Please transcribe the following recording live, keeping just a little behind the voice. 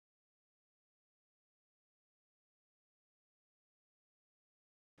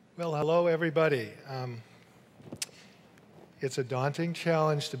Well, hello, everybody. It's a daunting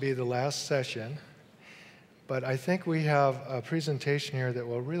challenge to be the last session, but I think we have a presentation here that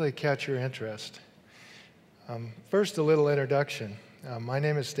will really catch your interest. First, a little introduction. My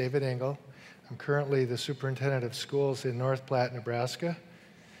name is David Engle. I'm currently the superintendent of schools in North Platte, Nebraska,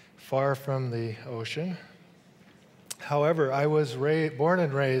 far from the ocean. However, I was born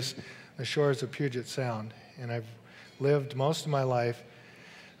and raised on the shores of Puget Sound, and I've lived most of my life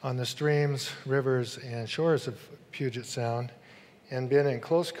on the streams, rivers, and shores of Puget Sound, and been in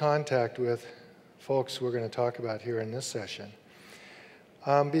close contact with folks we're going to talk about here in this session.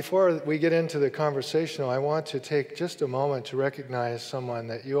 Before we get into the conversation, I want to take just a moment to recognize someone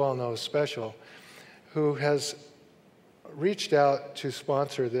that you all know special who has reached out to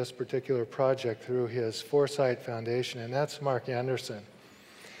sponsor this particular project through his Foresight Foundation, and that's Mark Anderson.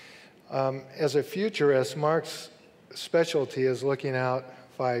 As a futurist, Mark's specialty is looking out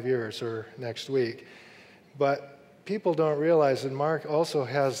 5 years or next week. But people don't realize that Mark also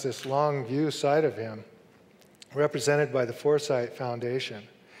has this long view side of him, represented by the Foresight Foundation.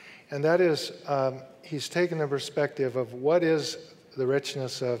 And that is, he's taken the perspective of what is the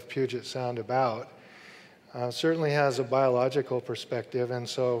richness of Puget Sound about. Certainly has a biological perspective, and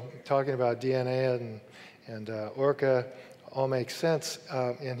so talking about DNA and orca all makes sense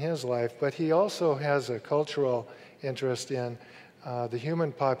in his life, but he also has a cultural interest in the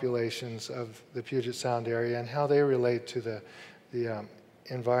human populations of the Puget Sound area and how they relate to the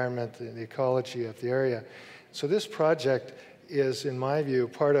environment, the ecology of the area. So this project is, in my view,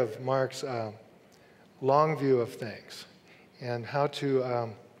 part of Mark's long view of things and how to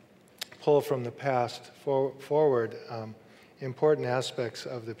pull from the past forward important aspects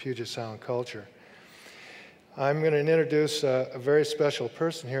of the Puget Sound culture. I'm going to introduce a very special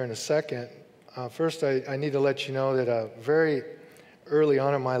person here in a second. First, I need to let you know that very early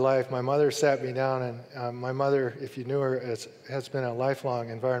on in my life, my mother sat me down, and my mother, if you knew her, has been a lifelong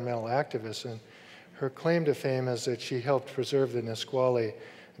environmental activist, and her claim to fame is that she helped preserve the Nisqually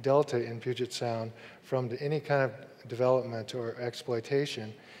Delta in Puget Sound from any kind of development or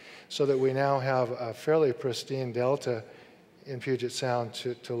exploitation, so that we now have a fairly pristine delta in Puget Sound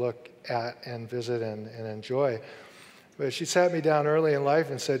to look at and visit and enjoy. But she sat me down early in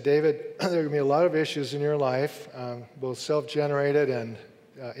life and said, David, there are going to be a lot of issues in your life, both self-generated and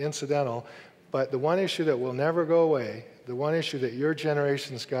incidental, but the one issue that will never go away, the one issue that your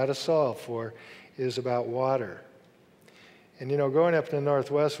generation's got to solve for, is about water. And you know, growing up in the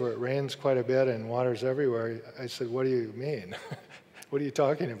Northwest where it rains quite a bit and water's everywhere, I said, what do you mean? What are you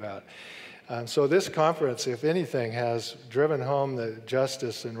talking about? So this conference, if anything, has driven home the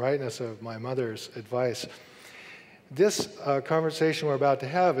justice and rightness of my mother's advice. This conversation we're about to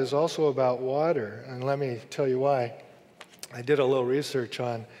have is also about water, and let me tell you why. I did a little research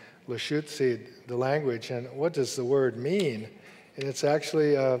on Lushootseed, the language, and what does the word mean? And it's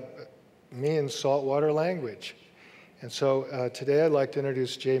actually means saltwater language. And so today I'd like to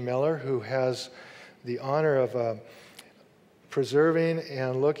introduce Jay Miller, who has the honor of preserving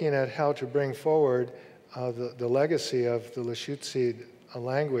and looking at how to bring forward the legacy of the Lushootseed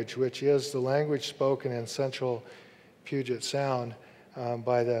language, which is the language spoken in central Puget Sound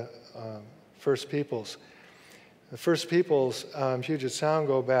by the First Peoples. The First Peoples Puget Sound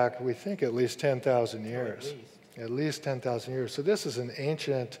go back, we think, at least 10,000 years. At least 10,000 years. So this is an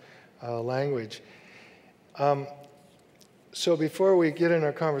ancient language. So before we get in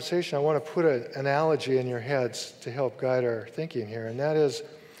our conversation, I want to put an analogy in your heads to help guide our thinking here, and that is,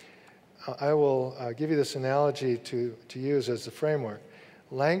 I will give you this analogy to use as the framework.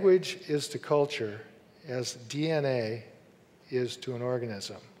 Language is to culture as DNA is to an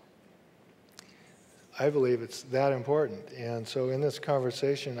organism. I believe it's that important. And so in this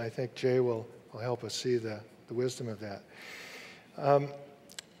conversation, I think Jay will help us see the wisdom of that.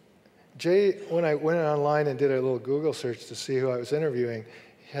 Jay, when I went online and did a little Google search to see who I was interviewing,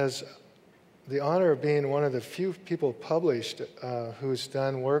 has the honor of being one of the few people published who's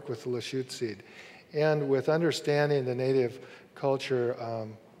done work with the Lushootseed and with understanding the native culture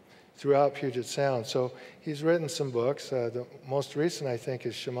throughout Puget Sound. So he's written some books. The most recent, I think,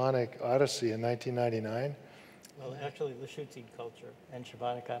 is Shamanic Odyssey in 1999. Well, actually, Lushootseed Culture and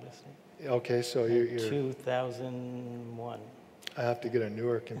Shamanic Odyssey. Okay, so you're 2001. I have to get a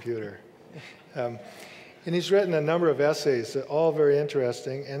newer computer. And he's written a number of essays, all very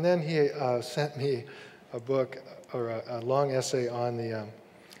interesting. And then he sent me a book, or a long essay on the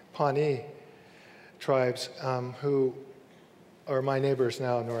Pawnee tribes, who are my neighbors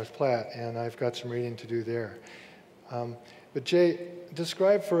now in North Platte, and I've got some reading to do there. But Jay,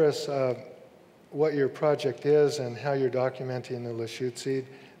 describe for us what your project is and how you're documenting the Lushootseed.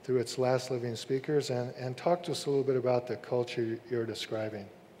 through its last living speakers, and talk to us a little bit about the culture you're describing.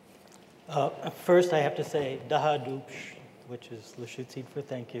 First, I have to say Daha Dupsh, which is Lushootseed for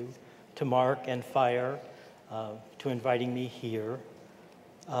thank you, to Mark and FiRe to inviting me here.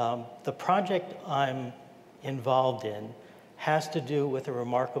 The project I'm involved in has to do with a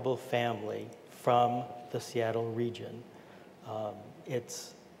remarkable family from the Seattle region.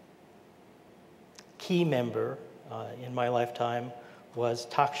 Its key member in my lifetime was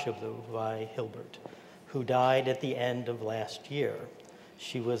Takshablu by Hilbert, who died at the end of last year.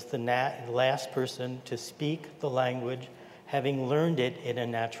 She was the last person to speak the language, having learned it in a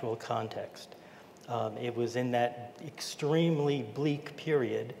natural context. It was in that extremely bleak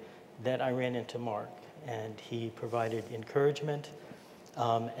period that I ran into Mark, and he provided encouragement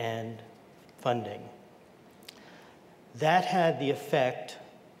and funding. That had the effect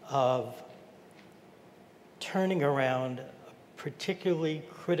of turning around a particularly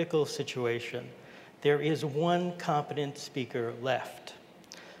critical situation. There is one competent speaker left.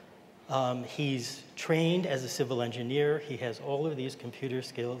 He's trained as a civil engineer. He has all of these computer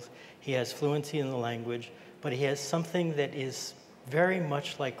skills. He has fluency in the language, but he has something that is very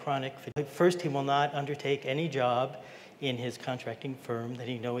much like chronic fatigue. First, he will not undertake any job in his contracting firm that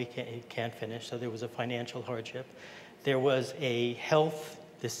he knows he can't finish, so there was a financial hardship. There was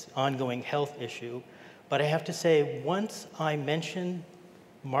this ongoing health issue. But I have to say, once I mentioned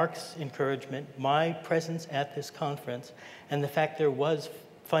Mark's encouragement, my presence at this conference, and the fact there was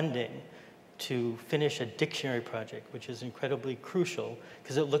funding to finish a dictionary project, which is incredibly crucial,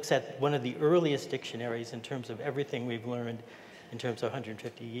 because it looks at one of the earliest dictionaries in terms of everything we've learned in terms of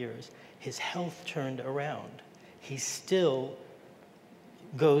 150 years, his health turned around. He still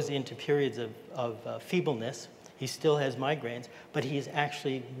goes into periods of feebleness. He still has migraines, but he is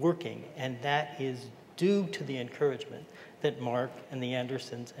actually working, and that is due to the encouragement that Mark and the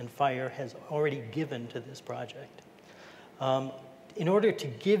Andersons and FiRe has already given to this project. In order to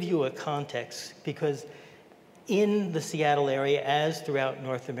give you a context, because in the Seattle area, as throughout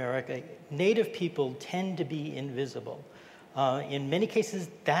North America, Native people tend to be invisible. In many cases,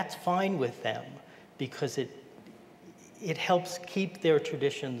 that's fine with them because it helps keep their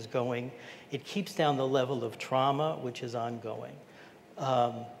traditions going. It keeps down the level of trauma, which is ongoing.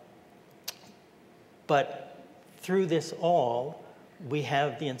 But through this all, we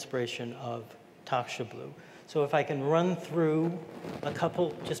have the inspiration of Takshablu. So if I can run through a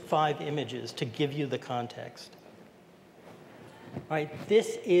couple, just 5 images to give you the context. All right,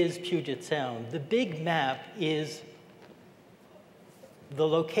 this is Puget Sound. The big map is the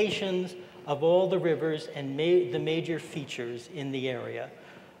locations of all the rivers and the major features in the area.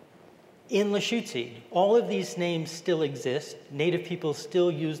 In Lushootseed, all of these names still exist. Native people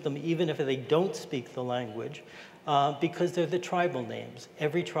still use them even if they don't speak the language because they're the tribal names.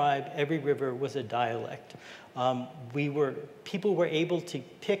 Every tribe, every river was a dialect. People were able to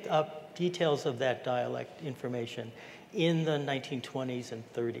pick up details of that dialect information in the 1920s and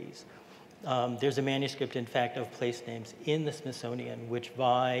 30s. There's a manuscript, in fact, of place names in the Smithsonian, which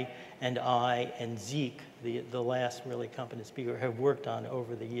Vi and I and Zeke, the last really competent speaker, have worked on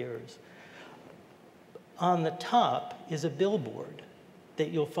over the years. On the top is a billboard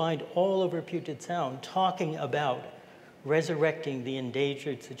that you'll find all over Puget Sound talking about resurrecting the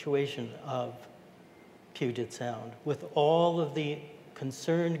endangered situation of Puget Sound with all of the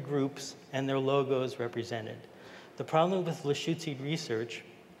concerned groups and their logos represented. The problem with Lushootseed research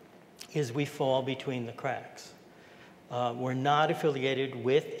is we fall between the cracks. We're not affiliated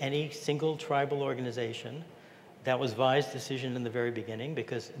with any single tribal organization. That was Vi's decision in the very beginning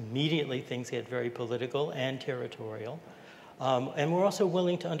because immediately things get very political and territorial. And we're also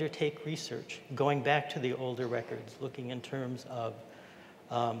willing to undertake research, going back to the older records, looking in terms of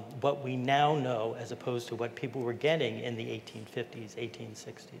what we now know as opposed to what people were getting in the 1850s,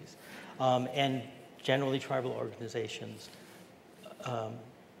 1860s. And generally tribal organizations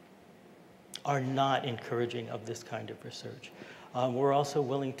are not encouraging of this kind of research. We're also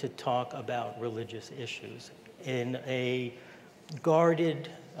willing to talk about religious issues in a guarded,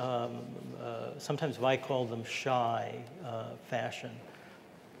 sometimes I call them shy fashion,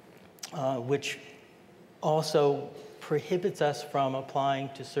 which also prohibits us from applying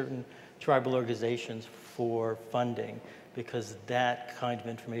to certain tribal organizations for funding because that kind of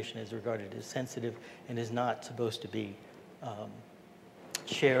information is regarded as sensitive and is not supposed to be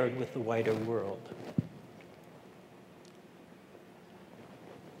shared with the wider world.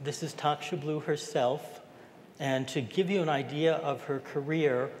 This is Takshablu herself. And to give you an idea of her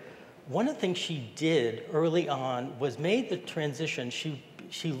career, one of the things she did early on was made the transition.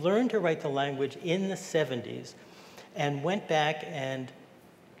 She learned to write the language in the 70s and went back and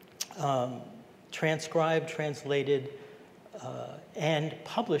transcribed, translated, and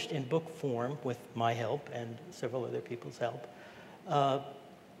published in book form with my help and several other people's help,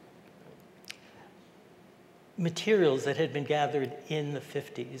 materials that had been gathered in the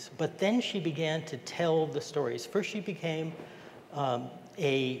 50s. But then she began to tell the stories. First, she became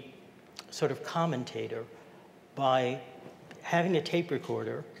a sort of commentator by having a tape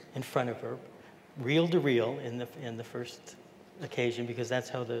recorder in front of her, reel to reel in the first occasion, because that's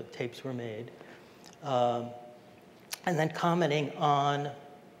how the tapes were made, and then commenting on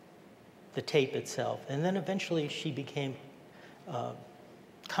the tape itself. And then eventually she became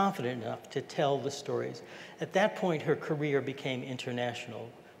confident enough to tell the stories. At that point, her career became international.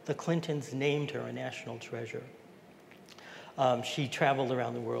 The Clintons named her a national treasure. She traveled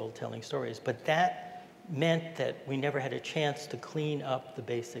around the world telling stories, but that meant that we never had a chance to clean up the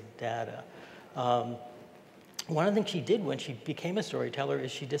basic data. One of the things she did when she became a storyteller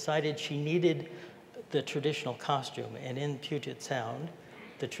is she decided she needed the traditional costume. And in Puget Sound,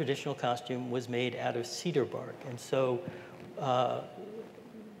 the traditional costume was made out of cedar bark. And so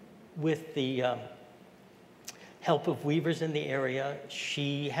with the help of weavers in the area,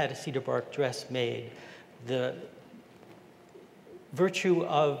 she had a cedar bark dress made. The virtue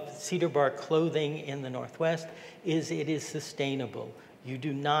of cedar bark clothing in the Northwest is it is sustainable. You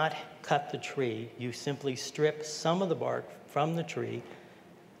do not cut the tree. You simply strip some of the bark from the tree.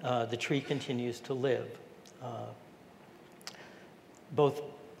 The tree continues to live. Both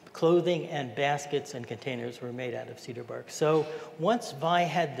clothing and baskets and containers were made out of cedar bark. So once Vi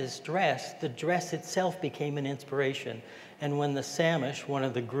had this dress, the dress itself became an inspiration. And when the Samish, one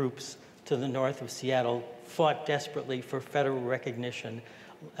of the groups to the north of Seattle, fought desperately for federal recognition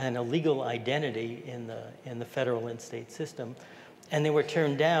and a legal identity in the federal and state system, and they were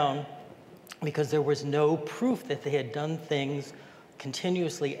turned down because there was no proof that they had done things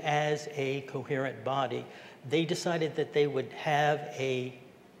continuously as a coherent body, they decided that they would have a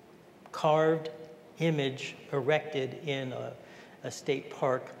carved image erected in a state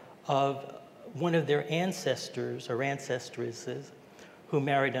park of one of their ancestors or ancestresses who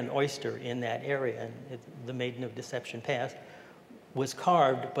married an oyster in that area. And the Maiden of Deception Pass was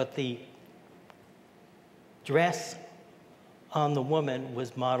carved, but the dress on the woman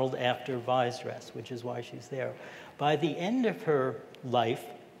was modeled after Vi's dress, which is why she's there. By the end of her life,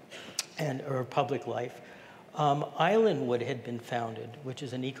 and her public life, Islandwood had been founded, which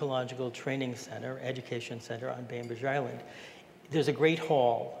is an ecological training center, education center on Bainbridge Island. There's a great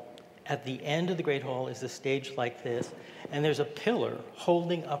hall. At the end of the great hall is a stage like this, and there's a pillar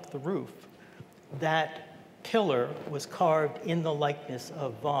holding up the roof. That pillar was carved in the likeness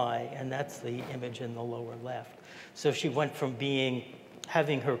of Vi, and that's the image in the lower left. So she went from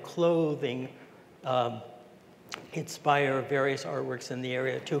having her clothing inspire various artworks in the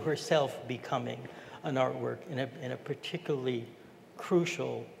area to herself becoming an artwork in a particularly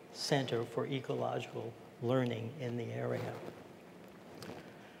crucial center for ecological learning in the area.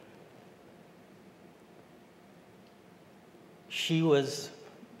 She was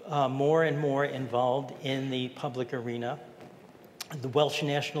more and more involved in the public arena. The Welsh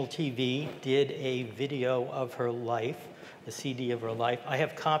National TV did a video of her life, a CD of her life. I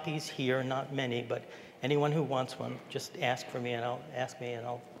have copies here, not many, but anyone who wants one, just ask me and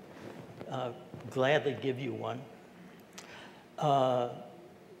I'll gladly give you one.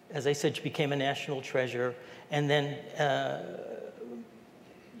 As I said, she became a national treasure, and then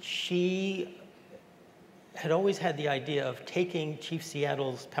she had always had the idea of taking Chief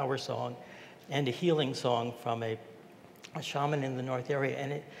Seattle's power song and a healing song from a shaman in the north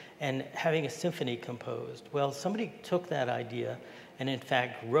area and having a symphony composed. Well, somebody took that idea and in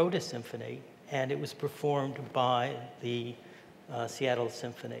fact wrote a symphony, and it was performed by the Seattle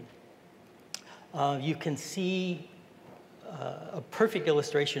Symphony. You can see a perfect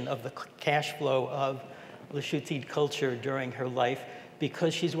illustration of the cash flow of Lushootseed culture during her life,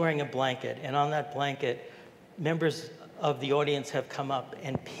 because she's wearing a blanket, and on that blanket, members of the audience have come up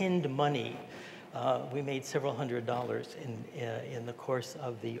and pinned money. We made several $100s in the course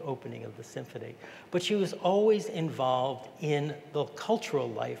of the opening of the symphony. But she was always involved in the cultural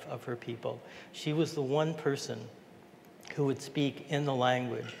life of her people. She was the one person who would speak in the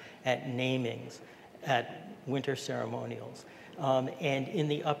language at namings, at winter ceremonials. And in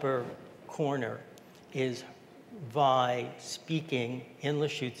the upper corner is Vi speaking in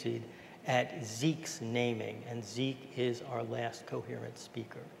Lushootseed at Zeke's naming, and Zeke is our last coherent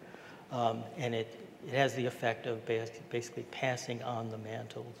speaker. And it has the effect of basically passing on the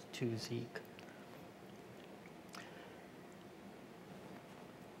mantle to Zeke.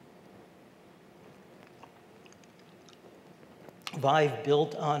 Vive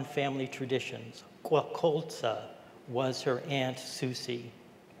built on family traditions. Kwakoltsa was her Aunt Susie.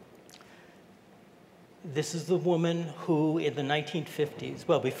 This is the woman who, in the 1950s,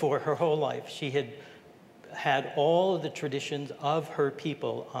 well, before her whole life, she had all of the traditions of her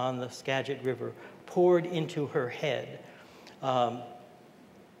people on the Skagit River poured into her head.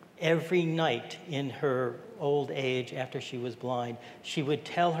 Every night in her old age, after she was blind, she would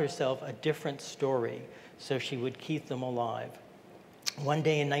tell herself a different story so she would keep them alive. One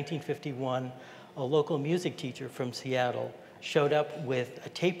day in 1951, a local music teacher from Seattle showed up with a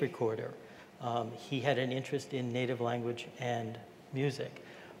tape recorder. He had an interest in native language and music.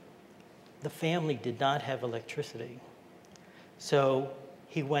 The family did not have electricity. So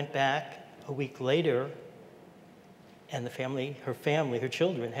he went back a week later, and her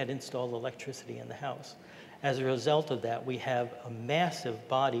children had installed electricity in the house. As a result of that, we have a massive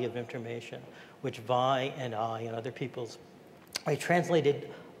body of information, which Vi and I and other people's, I translated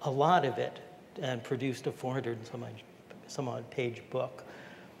a lot of it and produced a 400 and some odd page book.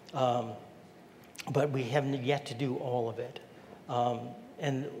 But we haven't yet to do all of it.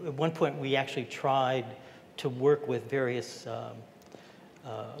 And at one point, we actually tried to work with various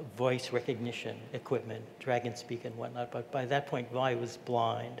voice recognition equipment, Dragon Speak and whatnot, but by that point, Vi was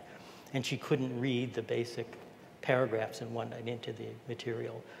blind, and she couldn't read the basic paragraphs and whatnot into the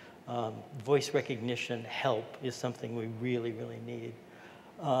material. Voice recognition help is something we really, really need.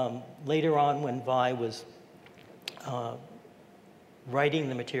 Later on, when Vi was writing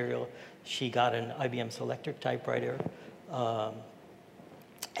the material, she got an IBM Selectric typewriter,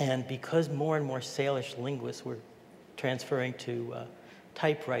 and because more and more Salish linguists were transferring to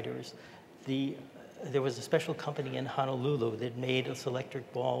typewriters, there was a special company in Honolulu that made a Selectric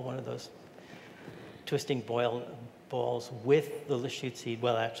ball, one of those twisting balls with the Lushootseed,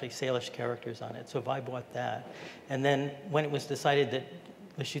 well, actually Salish characters on it. So Vi bought that. And then when it was decided that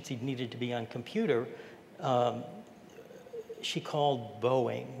Lushootseed needed to be on computer, she called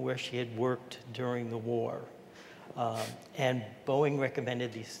Boeing, where she had worked during the war. And Boeing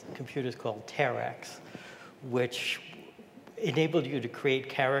recommended these computers called Terax, which enabled you to create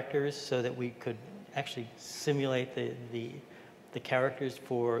characters so that we could actually simulate the characters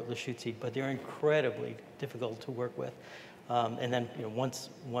for Lushootseed, but they're incredibly difficult to work with. And then once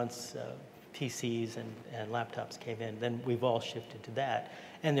PCs and laptops came in, then we've all shifted to that.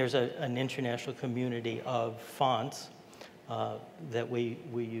 And there's an international community of fonts that we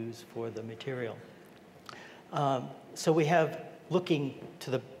use for the material. So we have, looking to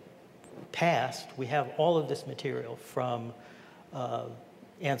the past, we have all of this material from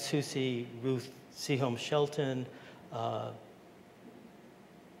Aunt Susie, Ruth Seaholm Shelton,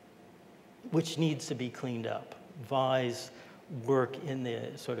 which needs to be cleaned up. Vi's work in the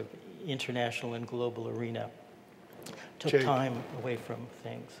sort of international and global arena took Jake, time away from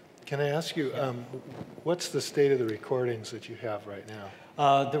things. Can I ask you, what's the state of the recordings that you have right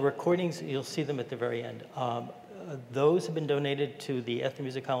now? The recordings, you'll see them at the very end. Those have been donated to the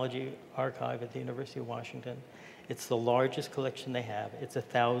Ethnomusicology Archive at the University of Washington. It's the largest collection they have. It's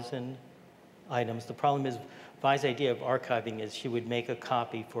 1,000 items. The problem is, Vi's idea of archiving is she would make a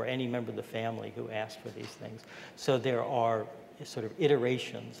copy for any member of the family who asked for these things. So there are sort of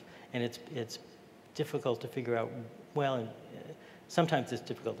iterations, and it's difficult to figure out, well, sometimes it's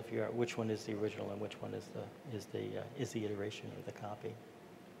difficult to figure out which one is the original and which one is the iteration or the copy.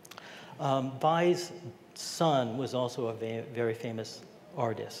 Vi's son was also a very famous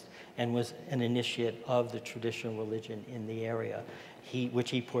artist and was an initiate of the traditional religion in the area,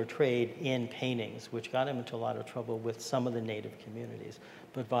 which he portrayed in paintings, which got him into a lot of trouble with some of the native communities.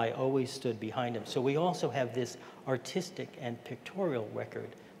 But Vi always stood behind him. So we also have this artistic and pictorial record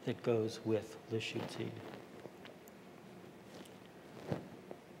that goes with Lushootseed.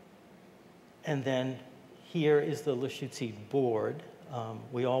 And then here is the Lushootseed board.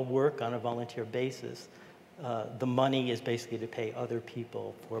 We all work on a volunteer basis. The money is basically to pay other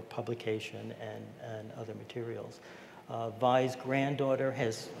people for publication and other materials. Vi's granddaughter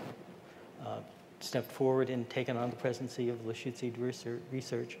has stepped forward and taken on the presidency of Lushootseed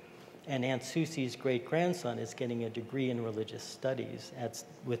research. And Aunt Susie's great-grandson is getting a degree in religious studies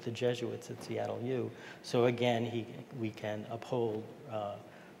with the Jesuits at Seattle U. So again, we can uphold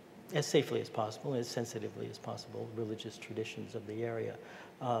as safely as possible, as sensitively as possible, religious traditions of the area.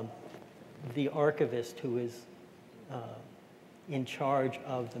 The archivist who is in charge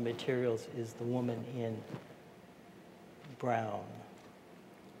of the materials is the woman in brown.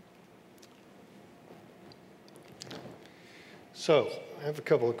 So I have a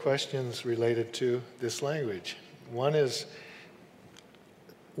couple of questions related to this language. One is,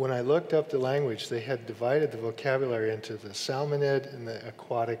 when I looked up the language, they had divided the vocabulary into the salmonid and the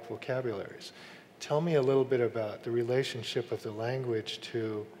aquatic vocabularies. Tell me a little bit about the relationship of the language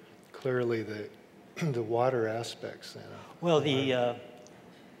to clearly the water aspects then. Well,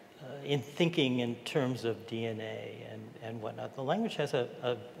 in thinking in terms of DNA and whatnot, the language has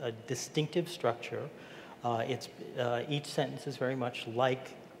a distinctive structure. Each sentence is very much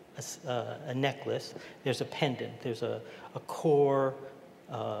like a necklace. There's a pendant. There's a core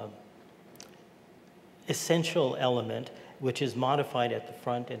essential element which is modified at the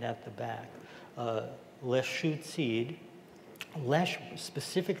front and at the back. Lushootseed. Lesh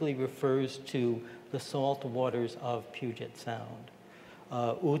specifically refers to the salt waters of Puget Sound.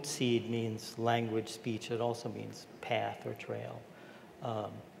 Utseed means language, speech. It also means path or trail.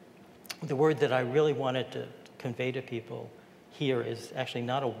 The word that I really wanted to convey to people here is actually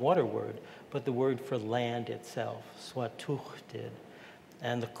not a water word, but the word for land itself, swatuchtid.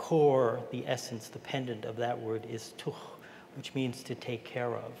 And the core, the essence, the pendant of that word is tuch, which means to take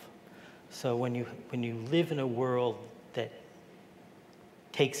care of. So when you live in a world that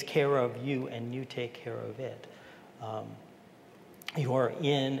takes care of you and you take care of it, you are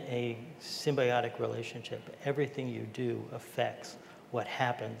in a symbiotic relationship. Everything you do affects what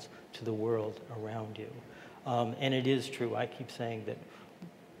happens to the world around you. And it is true, I keep saying that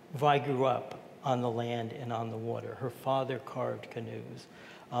Vi grew up on the land and on the water. Her father carved canoes.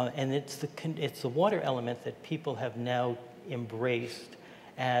 And it's the water element that people have now embraced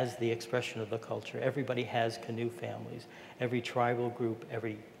as the expression of the culture. Everybody has canoe families. Every tribal group,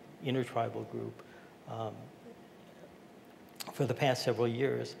 every intertribal group, for the past several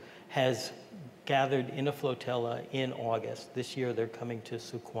years, has gathered in a flotilla in August. This year they're coming to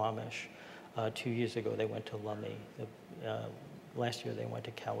Suquamish. 2 years ago they went to Lummi. Last year they went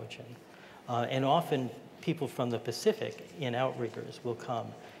to Cowichan. And often people from the Pacific in outriggers will come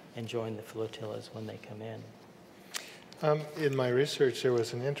and join the flotillas when they come in. In my research, there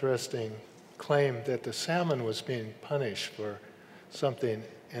was an interesting claim that the salmon was being punished for something,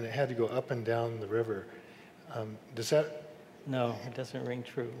 and it had to go up and down the river. Does that? No, it doesn't ring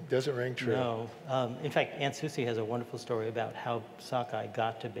true. Doesn't ring true? No. In fact, Aunt Susie has a wonderful story about how sockeye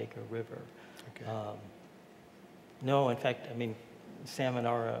got to Baker River. Okay. No, in fact, I mean, salmon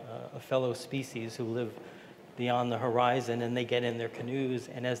are a fellow species who live beyond the horizon, and they get in their canoes,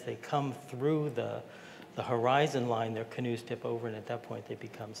 and as they come through the horizon line, their canoes tip over, and at that point they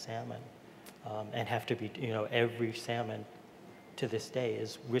become salmon, and have to be, every salmon to this day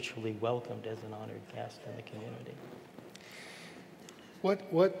is ritually welcomed as an honored guest in the community.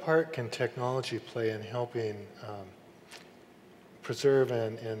 What part can technology play in helping preserve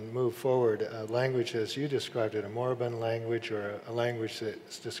and move forward a language as you described it, a moribund language, or a language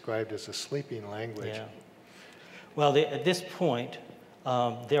that's described as a sleeping language? Yeah. Well, at this point,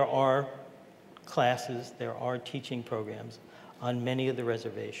 there are classes, there are teaching programs on many of the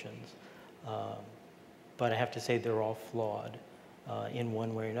reservations, but I have to say they're all flawed in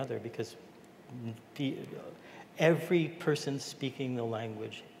one way or another, because every person speaking the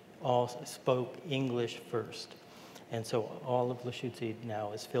language all spoke English first. And so all of Lushootseed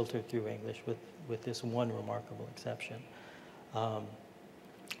now is filtered through English with this one remarkable exception.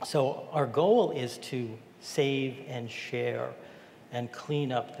 So our goal is to save and share and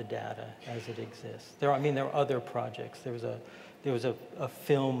clean up the data as it exists. There are other projects. There was a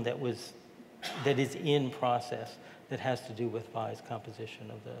film that is in process that has to do with Vi's composition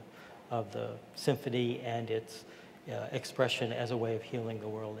of the symphony and its expression as a way of healing the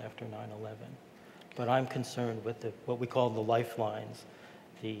world after 9/11. But I'm concerned with what we call the lifelines,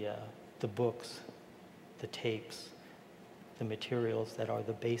 the books, the tapes, the materials that are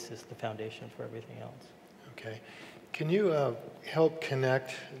the basis, the foundation for everything else. Okay. Can you help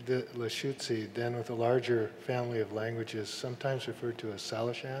connect the Lushootseed then with a larger family of languages, sometimes referred to as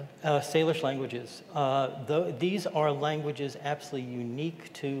Salishan? Salish languages. These are languages absolutely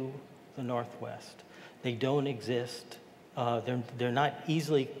unique to the Northwest. They don't exist. They're not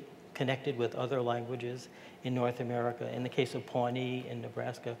easily connected with other languages in North America. In the case of Pawnee in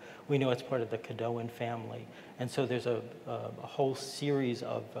Nebraska, we know it's part of the Caddoan family. And so there's a whole series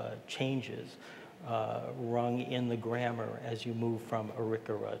of changes rung in the grammar as you move from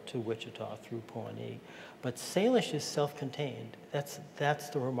Arikara to Wichita through Pawnee. But Salish is self-contained. That's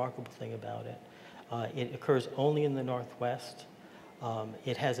the remarkable thing about it. It occurs only in the Northwest.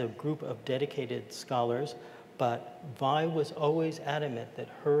 It has a group of dedicated scholars, but Vi was always adamant that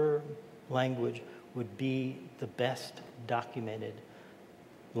her language would be the best documented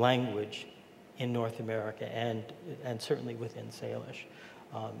language in North America and certainly within Salish.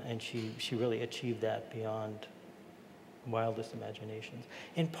 And she really achieved that beyond wildest imaginations,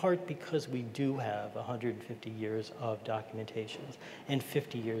 in part because we do have 150 years of documentations and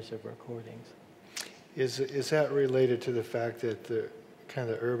 50 years of recordings. Is that related to the fact that the kind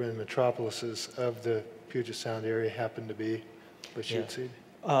of the urban metropolises of the Puget Sound area happen to be Lushootseed?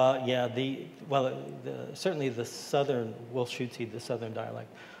 Yeah, certainly the southern Lushootseed, the southern dialect,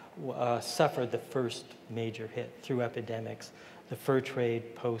 suffered the first major hit through epidemics. The fur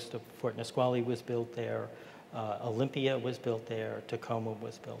trade post of Fort Nisqually was built there. Olympia was built there. Tacoma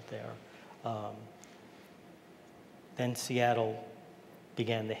was built there. Then Seattle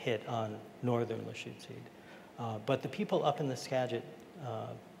began the hit on northern Lushootseed. But the people up in the Skagit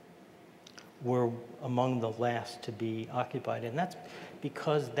were among the last to be occupied. And that's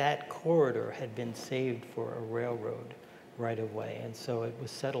because that corridor had been saved for a railroad right of way. And so it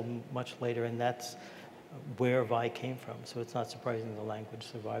was settled much later, and that's where FiRe came from. So it's not surprising the language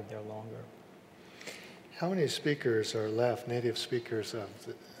survived there longer. How many speakers are left, native speakers of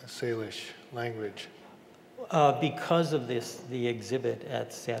the Salish language? Because of this, the exhibit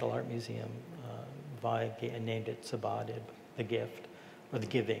at Seattle Art Museum, FiRe named it Sabadib, the gift, or the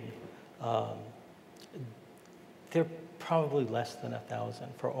giving. They're probably less than 1,000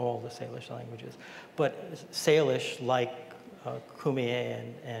 for all the Salish languages. But Salish, like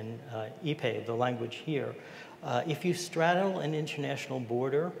Kumeyaay and Ipe, the language here, if you straddle an international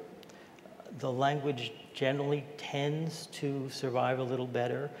border, the language generally tends to survive a little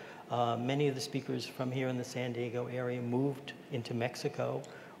better. Many of the speakers from here in the San Diego area moved into Mexico,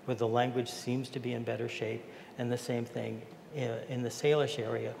 where the language seems to be in better shape. And the same thing in the Salish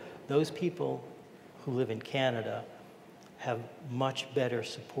area. Those people who live in Canada have much better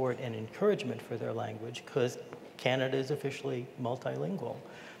support and encouragement for their language because Canada is officially multilingual.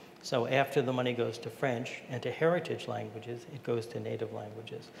 So after the money goes to French and to heritage languages, it goes to native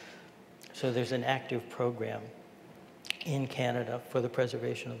languages. So there's an active program in Canada for the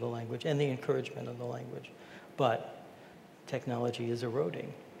preservation of the language and the encouragement of the language. But technology is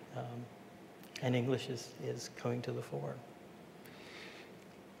eroding, and English is coming to the fore.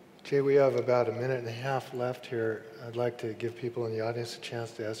 Jay, we have about a minute and a half left here. I'd like to give people in the audience a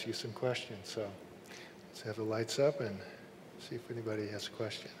chance to ask you some questions. So let's have the lights up and see if anybody has a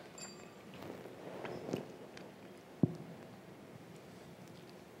question.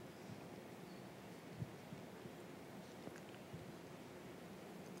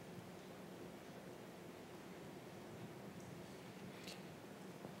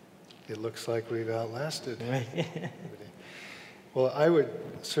 It looks like we've outlasted. Right. Well, I would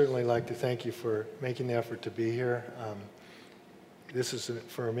certainly like to thank you for making the effort to be here. This is,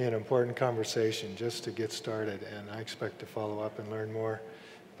 for me, an important conversation just to get started, and I expect to follow up and learn more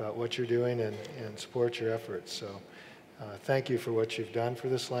about what you're doing and support your efforts. So thank you for what you've done for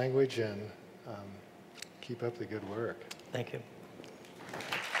this language, and keep up the good work. Thank you.